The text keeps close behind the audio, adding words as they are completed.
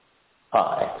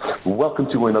Hi,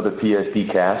 welcome to another PSD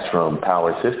cast from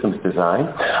Power Systems Design.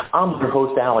 I'm your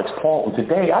host, Alex Paul, and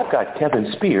today I've got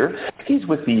Kevin Spear. He's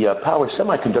with the Power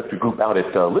Semiconductor Group out at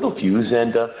Littelfuse,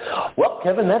 and well,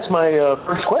 Kevin, that's my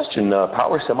first question.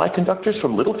 Power Semiconductors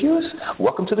from Littelfuse,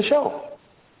 welcome to the show.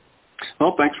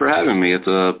 Well, thanks for having me. It's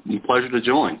a pleasure to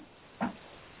join.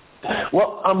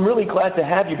 Well, I'm really glad to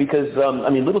have you because,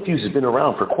 Littelfuse has been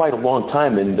around for quite a long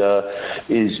time and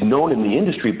is known in the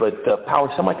industry, but Power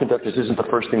Semiconductors isn't the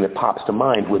first thing that pops to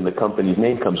mind when the company's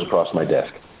name comes across my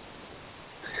desk.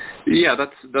 Yeah,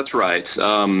 that's right.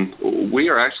 We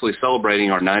are actually celebrating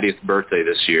our 90th birthday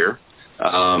this year.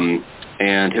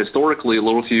 And historically,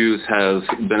 Littelfuse has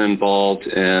been involved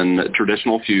in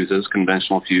traditional fuses,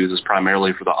 conventional fuses,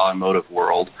 primarily for the automotive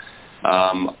world.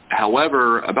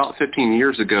 However, about 15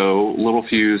 years ago,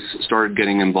 Littelfuse started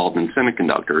getting involved in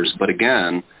semiconductors. But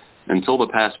again, until the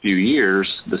past few years,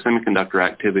 the semiconductor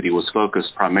activity was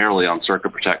focused primarily on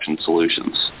circuit protection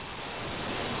solutions.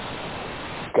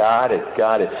 Got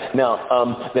it.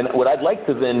 Now, then what I'd like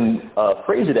to then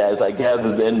phrase it as, I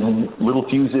gather, then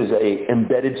Littelfuse is a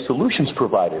embedded solutions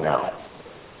provider now.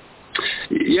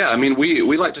 Yeah,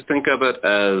 we like to think of it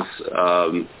as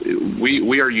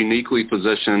we are uniquely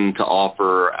positioned to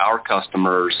offer our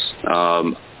customers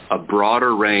a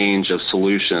broader range of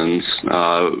solutions,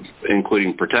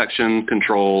 including protection,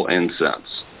 control, and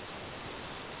sense.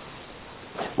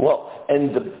 Well,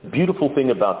 and the beautiful thing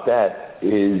about that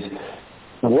is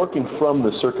working from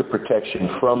the circuit protection,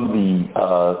 from the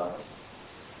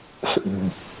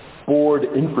board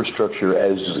infrastructure,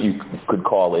 as you could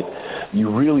call it, you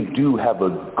really do have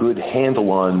a good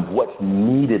handle on what's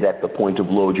needed at the point of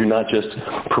load. You're not just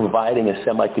providing a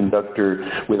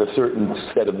semiconductor with a certain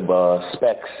set of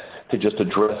specs to just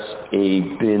address a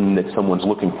bin that someone's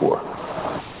looking for.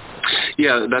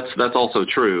 Yeah, that's also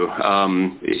true.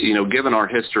 Given our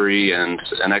history and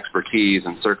expertise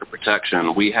in circuit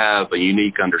protection, we have a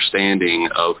unique understanding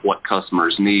of what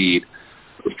customers need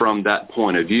from that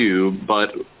point of view,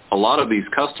 but a lot of these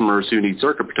customers who need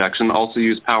circuit protection also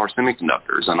use power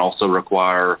semiconductors and also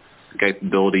require the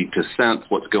capability to sense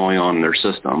what's going on in their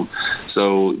system.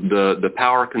 So the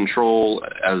power control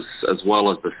as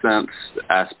well as the sense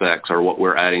aspects are what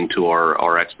we're adding to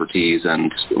our expertise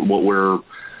and what we're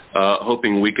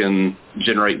hoping we can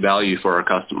generate value for our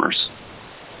customers.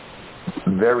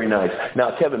 Very nice.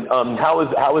 Now, Kevin, how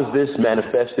is this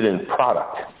manifested in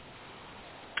product?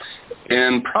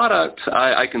 In product,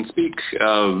 I can speak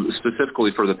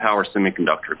specifically for the Power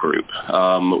Semiconductor Group.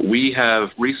 We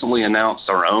have recently announced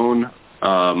our own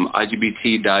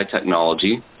IGBT die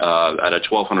technology at a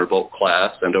 1200 volt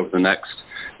class, and over the next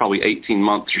probably 18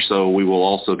 months or so, we will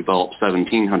also develop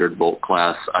 1700 volt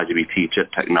class IGBT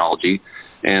chip technology,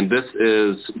 and this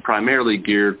is primarily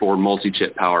geared for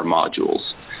multi-chip power modules.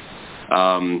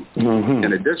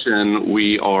 In addition,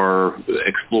 we are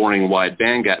exploring wide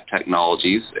bandgap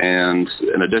technologies, and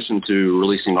in addition to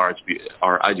releasing our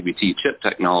IGBT chip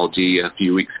technology a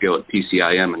few weeks ago at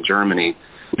PCIM in Germany,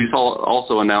 we've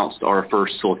also announced our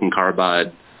first silicon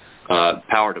carbide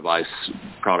power device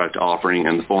product offering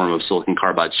in the form of silicon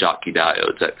carbide Schottky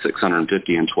diodes at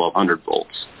 650 and 1200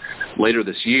 volts. Later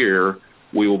this year,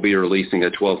 we will be releasing a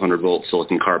 1200 volt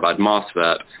silicon carbide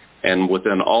MOSFET. And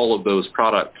within all of those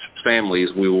product families,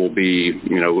 we will be,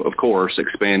 of course,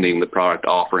 expanding the product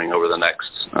offering over the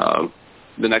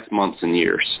next months and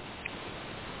years.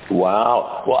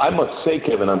 Wow. Well, I must say,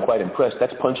 Kevin, I'm quite impressed.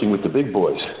 That's punching with the big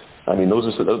boys.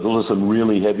 Those are some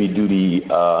really heavy-duty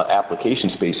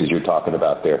application spaces you're talking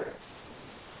about there.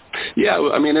 Yeah,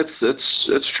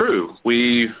 it's true.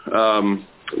 We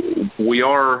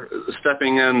are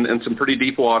stepping in some pretty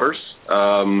deep waters,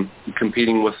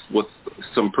 competing with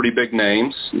some pretty big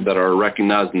names that are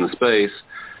recognized in the space,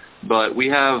 but we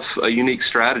have a unique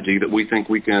strategy that we think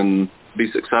we can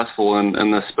be successful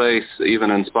in this space,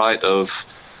 even in spite of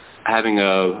having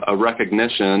a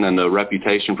recognition and a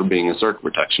reputation for being a circuit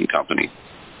protection company.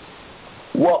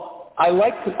 Well, I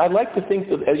like to think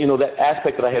that, that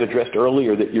aspect that I had addressed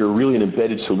earlier, that you're really an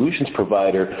embedded solutions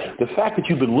provider. The fact that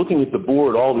you've been looking at the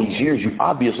board all these years, you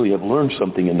obviously have learned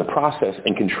something in the process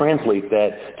and can translate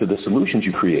that to the solutions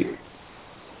you create.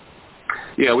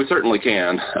 Yeah, we certainly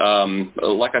can.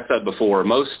 Like I said before,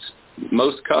 most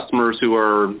customers who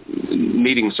are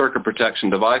needing circuit protection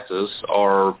devices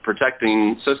are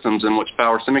protecting systems in which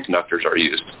power semiconductors are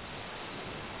used.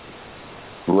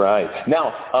 Right.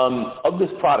 Now, of this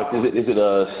product, is it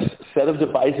a set of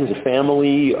devices, a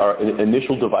family, or an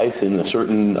initial device in a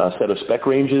certain set of spec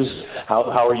ranges? How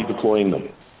are you deploying them?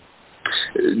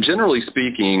 Generally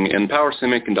speaking, in power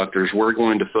semiconductors, we're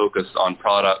going to focus on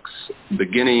products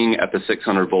beginning at the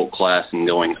 600 volt class and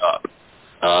going up.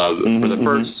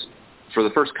 For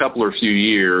the first couple or few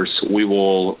years, we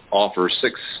will offer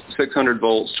 600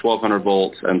 volts, 1200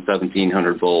 volts, and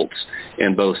 1700 volts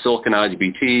in both silicon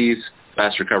IGBTs,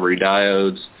 fast recovery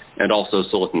diodes, and also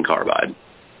silicon carbide.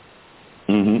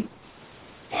 Mm-hmm.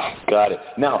 Got it.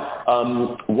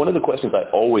 Now, one of the questions I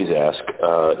always ask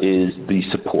is the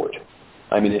support.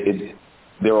 I mean,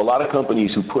 there are a lot of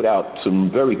companies who put out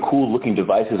some very cool-looking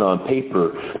devices on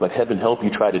paper, but heaven help you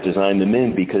try to design them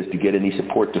in, because to get any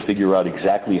support to figure out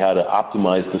exactly how to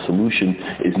optimize the solution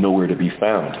is nowhere to be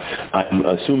found. I'm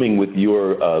assuming with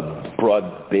your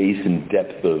broad base and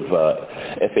depth of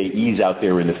FAEs out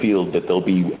there in the field that they'll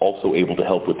be also able to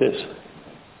help with this.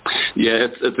 Yeah,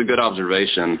 it's a good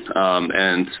observation,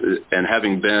 and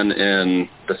having been in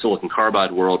the silicon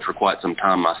carbide world for quite some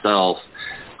time myself,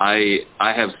 I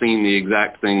have seen the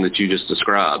exact thing that you just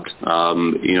described.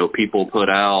 People put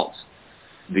out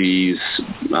these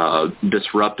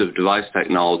disruptive device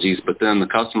technologies, but then the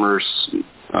customers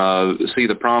see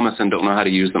the promise and don't know how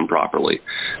to use them properly.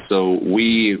 So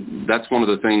that's one of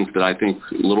the things that I think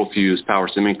Littelfuse Power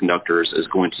Semiconductors is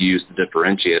going to use to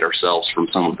differentiate ourselves from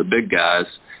some of the big guys,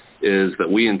 is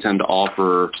that we intend to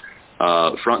offer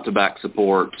front-to-back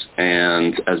support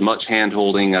and as much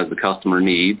hand-holding as the customer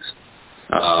needs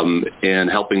in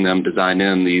helping them design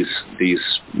in these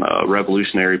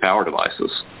revolutionary power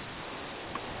devices.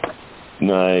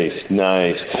 Nice.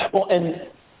 Well, and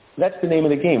that's the name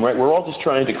of the game, right? We're all just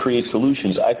trying to create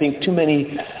solutions. I think too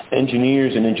many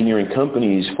engineers and engineering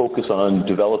companies focus on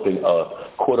developing a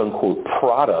quote-unquote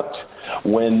product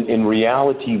when in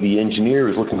reality the engineer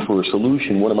is looking for a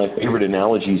solution. One of my favorite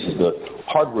analogies is the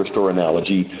hardware store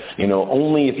analogy.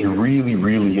 Only if you're really,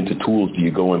 really into tools do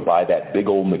you go and buy that big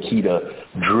old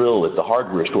Makita drill at the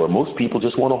hardware store. Most people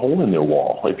just want a hole in their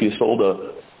wall. If you sold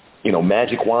a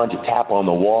magic wand, you tap on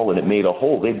the wall and it made a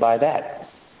hole, they'd buy that.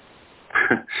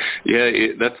 Yeah,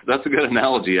 that's a good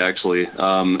analogy, actually,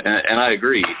 and I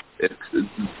agree.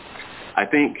 I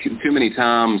think too many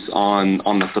times on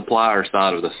the supplier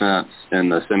side of the fence in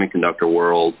the semiconductor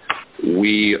world,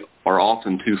 we are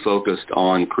often too focused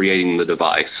on creating the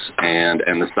device and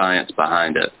the science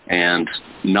behind it, and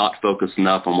not focused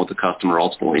enough on what the customer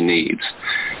ultimately needs.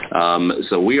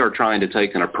 So we are trying to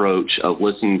take an approach of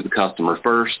listening to the customer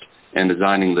first and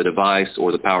designing the device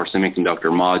or the power semiconductor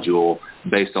module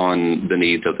based on the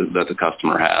needs that the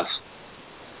customer has.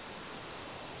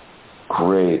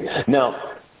 Great.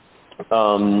 Now,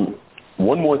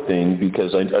 one more thing,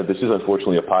 because this is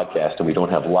unfortunately a podcast and we don't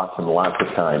have lots and lots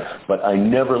of time, but I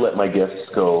never let my guests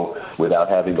go without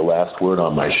having the last word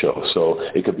on my show. So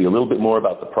it could be a little bit more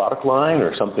about the product line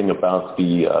or something about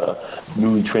the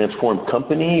newly transformed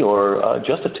company, or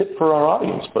just a tip for our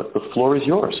audience, but the floor is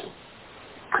yours.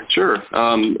 Sure,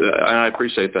 and I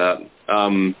appreciate that.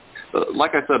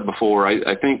 Like I said before,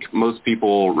 I think most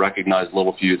people recognize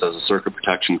Littelfuse as a circuit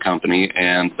protection company,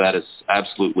 and that is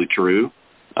absolutely true.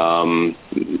 We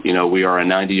are a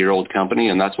 90-year-old company,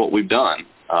 and that's what we've done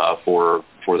for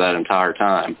that entire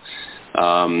time.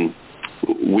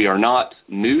 We are not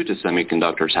new to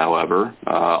semiconductors, however.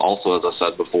 Also, as I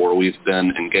said before, we've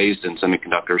been engaged in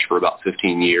semiconductors for about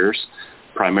 15 years,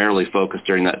 primarily focused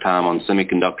during that time on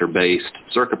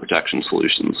semiconductor-based circuit protection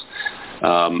solutions.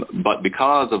 But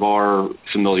because of our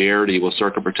familiarity with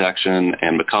circuit protection,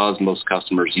 and because most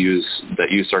customers that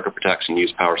use circuit protection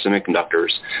use power semiconductors,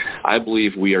 I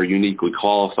believe we are uniquely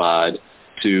qualified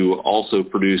to also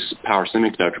produce power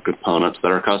semiconductor components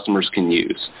that our customers can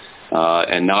use,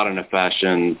 and not in a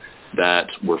fashion that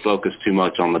we're focused too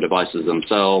much on the devices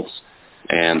themselves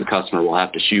and the customer will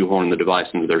have to shoehorn the device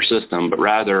into their system, but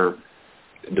rather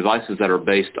devices that are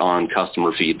based on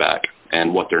customer feedback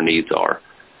and what their needs are.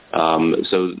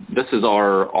 So this is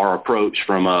our approach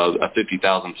from a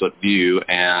 50,000-foot view,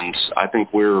 and I think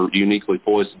we're uniquely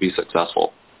poised to be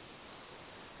successful.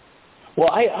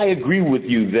 Well, I agree with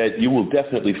you that you will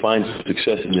definitely find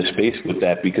success in this space with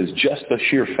that, because just the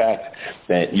sheer fact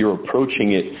that you're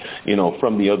approaching it,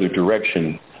 from the other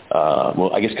direction,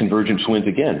 I guess convergence wins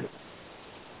again.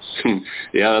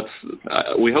 Yeah,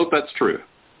 we hope that's true.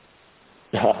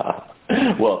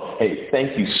 Well, hey,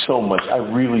 thank you so much. I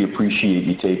really appreciate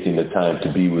you taking the time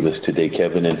to be with us today,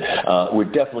 Kevin. And we're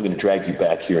definitely going to drag you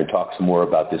back here and talk some more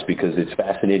about this, because it's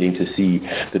fascinating to see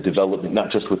the development, not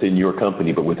just within your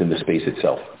company, but within the space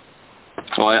itself.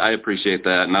 Well, I appreciate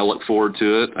that, and I look forward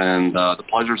to it, and the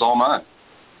pleasure's all mine.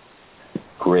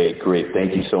 Great.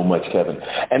 Thank you so much, Kevin.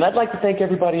 And I'd like to thank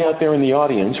everybody out there in the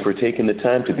audience for taking the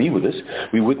time to be with us.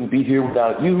 We wouldn't be here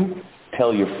without you.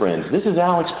 Tell your friends. This is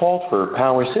Alex Pault for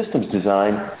Power Systems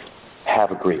Design.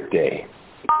 Have a great day.